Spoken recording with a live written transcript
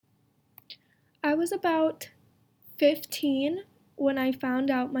I was about 15 when I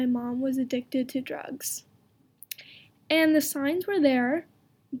found out my mom was addicted to drugs. And the signs were there,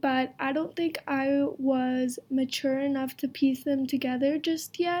 but I don't think I was mature enough to piece them together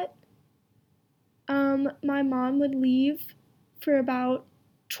just yet. My mom would leave for about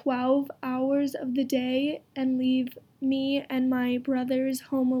 12 hours of the day and leave me and my brothers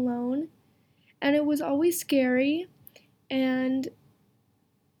home alone. And it was always scary. And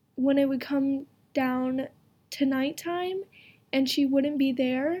when it would come down to nighttime and she wouldn't be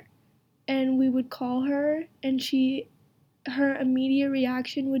there, and we would call her, and her immediate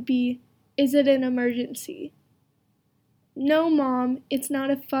reaction would be, "Is it an emergency?" "No, Mom, it's not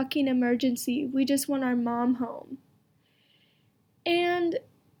a fucking emergency. We just want our mom home." And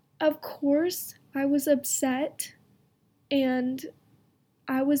of course, I was upset, and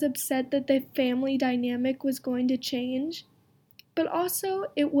I was upset that the family dynamic was going to change, but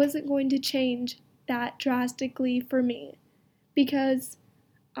also it wasn't going to change that drastically for me, because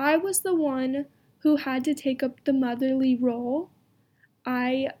I was the one who had to take up the motherly role.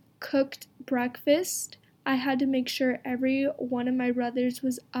 I cooked breakfast. I had to make sure every one of my brothers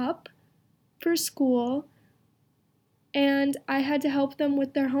was up for school, and I had to help them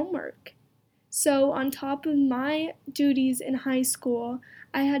with their homework. So on top of my duties in high school,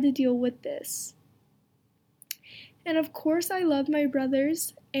 I had to deal with this. And of course, I love my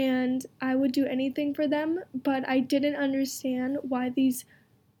brothers, and I would do anything for them, but I didn't understand why these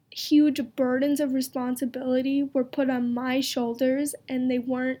huge burdens of responsibility were put on my shoulders, and they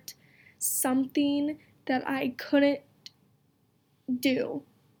weren't something that I couldn't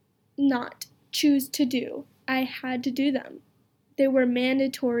not choose to do. I had to do them. They were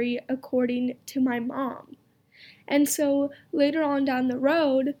mandatory according to my mom. And so later on down the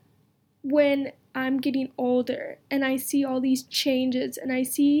road, when I'm getting older and I see all these changes, and I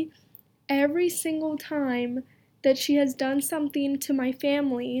see every single time that she has done something to my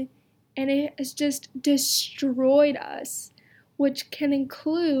family, and it has just destroyed us, which can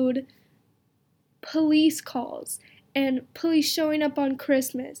include police calls and police showing up on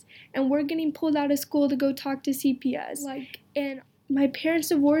Christmas, and we're getting pulled out of school to go talk to CPS. And my parents'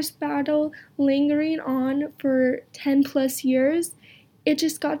 divorce battle lingering on for 10 plus years, it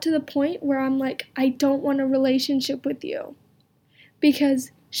just got to the point where I'm like, I don't want a relationship with you.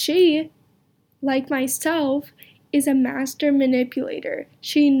 Because she, like myself, is a master manipulator.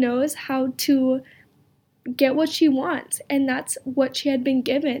 She knows how to get what she wants, and that's what she had been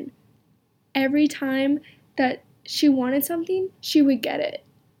given. Every time that she wanted something, she would get it.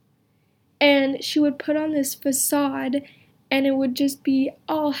 And she would put on this facade, and it would just be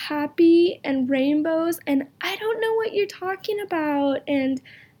all happy and rainbows, and I don't know what you're talking about, and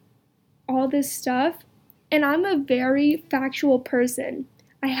all this stuff. And I'm a very factual person.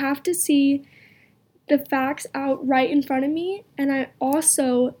 I have to see the facts out right in front of me, and I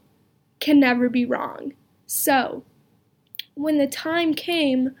also can never be wrong. So, when the time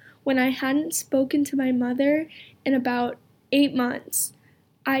came when I hadn't spoken to my mother in about 8 months,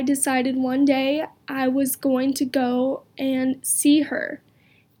 I decided one day I was going to go and see her.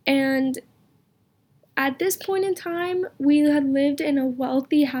 And at this point in time, we had lived in a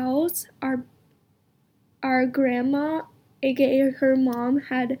wealthy house. Our grandma, aka her mom,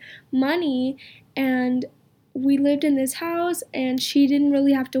 had money, and we lived in this house, and she didn't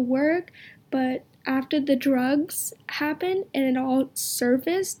really have to work. But after the drugs happened and it all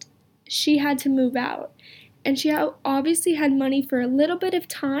surfaced, she had to move out. And she obviously had money for a little bit of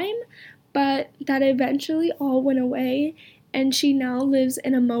time, but that eventually all went away, and she now lives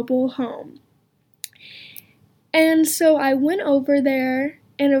in a mobile home. And so I went over there,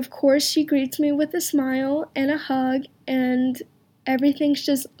 and of course she greets me with a smile and a hug, and everything's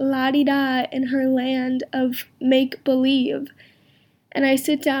just la-di-da in her land of make-believe. And I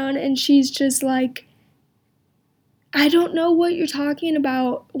sit down, and she's just like, I don't know what you're talking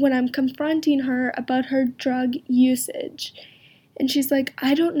about, when I'm confronting her about her drug usage. And she's like,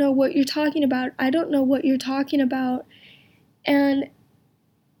 I don't know what you're talking about. I don't know what you're talking about. And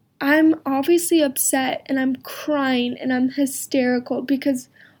I'm obviously upset, and I'm crying, and I'm hysterical, because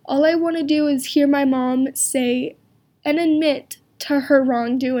all I want to do is hear my mom say and admit to her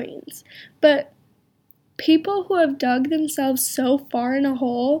wrongdoings. But people who have dug themselves so far in a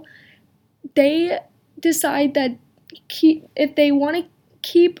hole, they decide that if they want to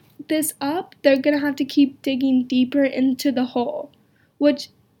keep this up, they're going to have to keep digging deeper into the hole, which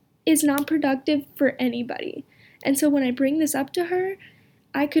is not productive for anybody. And so when I bring this up to her,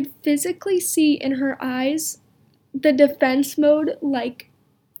 I could physically see in her eyes the defense mode, like,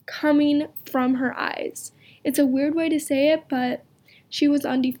 coming from her eyes. It's a weird way to say it, but She was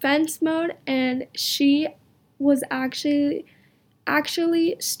on defense mode, and she was actually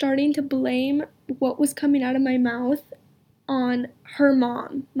starting to blame what was coming out of my mouth on her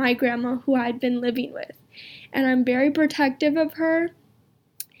mom, my grandma, who I'd been living with. And I'm very protective of her,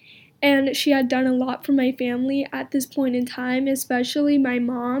 and she had done a lot for my family at this point in time, especially my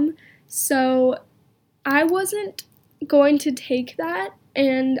mom. So I wasn't going to take that,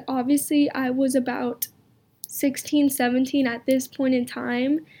 and obviously I was about 16, 17 at this point in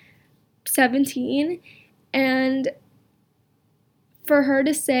time, 17, and for her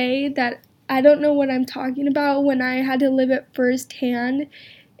to say that I don't know what I'm talking about when I had to live it firsthand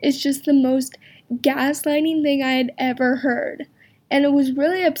is just the most gaslighting thing I had ever heard. And it was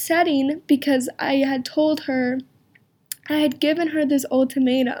really upsetting because I had told her, I had given her this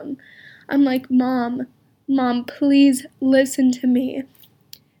ultimatum. I'm like, Mom, please listen to me.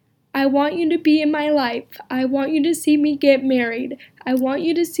 I want you to be in my life. I want you to see me get married. I want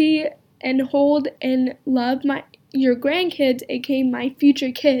you to see and hold and love your grandkids, aka my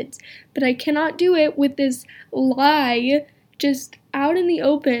future kids. But I cannot do it with this lie just out in the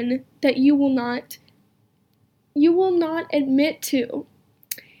open that you will not admit to.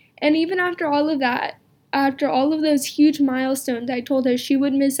 And even after all of that, after all of those huge milestones I told her she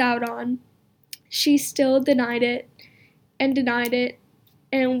would miss out on, she still denied it.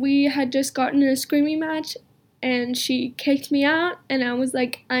 And we had just gotten in a screaming match, and she kicked me out, and I was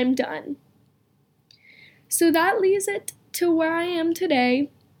like, I'm done. So that leads it to where I am today.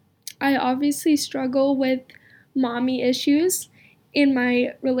 I obviously struggle with mommy issues in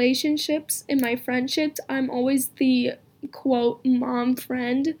my relationships, in my friendships. I'm always the, quote, mom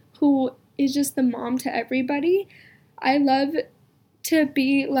friend who is just the mom to everybody. I love to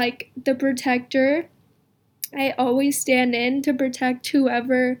be like the protector. I always stand in to protect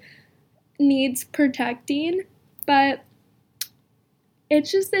whoever needs protecting, but it's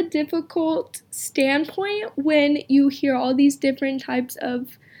just a difficult standpoint when you hear all these different types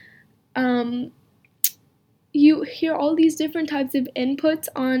of inputs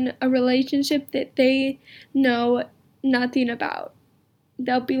on a relationship that they know nothing about.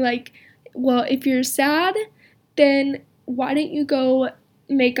 They'll be like, well, if you're sad, then why don't you go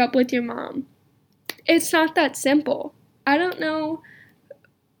make up with your mom? It's not that simple. I don't know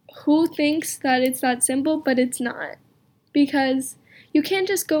who thinks that it's that simple, but it's not. Because you can't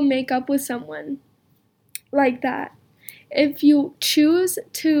just go make up with someone like that. If you choose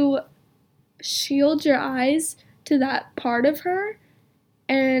to shield your eyes to that part of her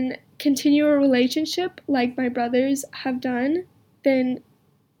and continue a relationship like my brothers have done, then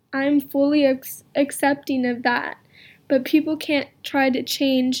I'm fully accepting of that. But people can't try to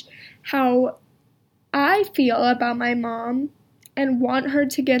change how I feel about my mom and want her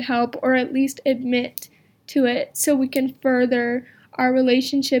to get help, or at least admit to it, so we can further our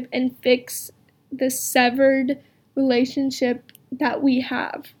relationship and fix the severed relationship that we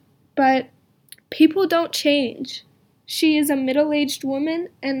have. But people don't change. She is a middle-aged woman,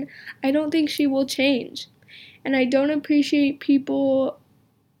 and I don't think she will change. And I don't appreciate people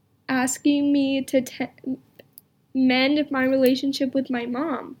asking me to mend my relationship with my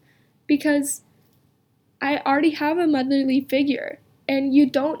mom, because I already have a motherly figure, and you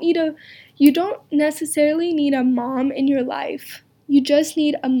don't necessarily need a mom in your life. You just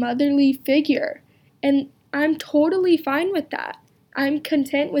need a motherly figure, and I'm totally fine with that. I'm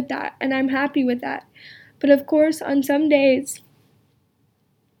content with that, and I'm happy with that. But of course, on some days,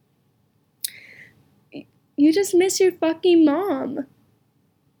 you just miss your fucking mom.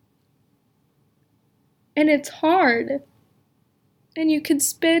 And it's hard. And you could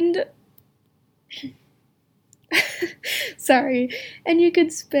spend and you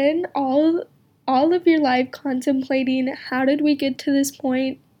could spend all of your life contemplating, how did we get to this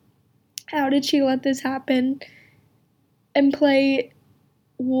point? How did she let this happen? And play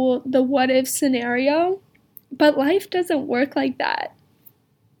the what if scenario. But life doesn't work like that.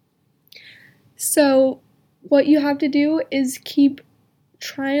 So what you have to do is keep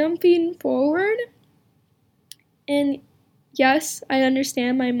triumphing forward. And yes, I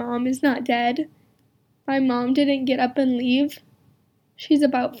understand my mom is not dead. My mom didn't get up and leave. She's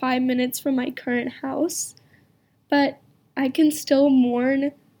about 5 minutes from my current house. But I can still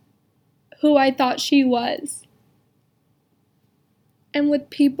mourn who I thought she was. And with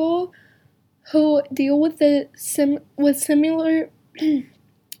people who deal with similar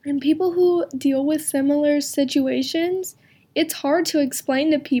and people who deal with similar situations, it's hard to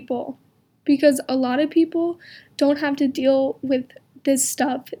explain to people, because a lot of people don't have to deal with this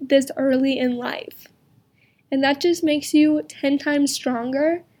stuff this early in life. And that just makes you 10 times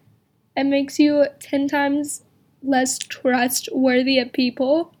stronger and makes you 10 times less trustworthy of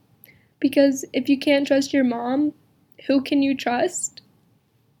people, because if you can't trust your mom, who can you trust?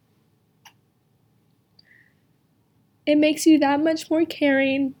 It makes you that much more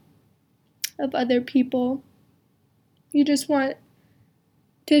caring of other people. You just want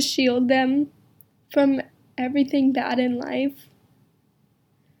to shield them from everything bad in life.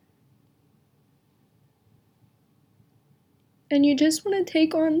 And you just want to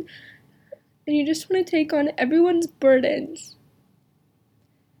take on everyone's burdens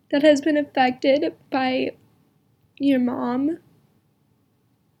that has been affected by your mom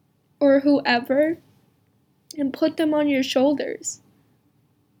or whoever, and put them on your shoulders,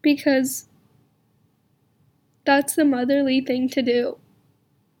 because that's the motherly thing to do.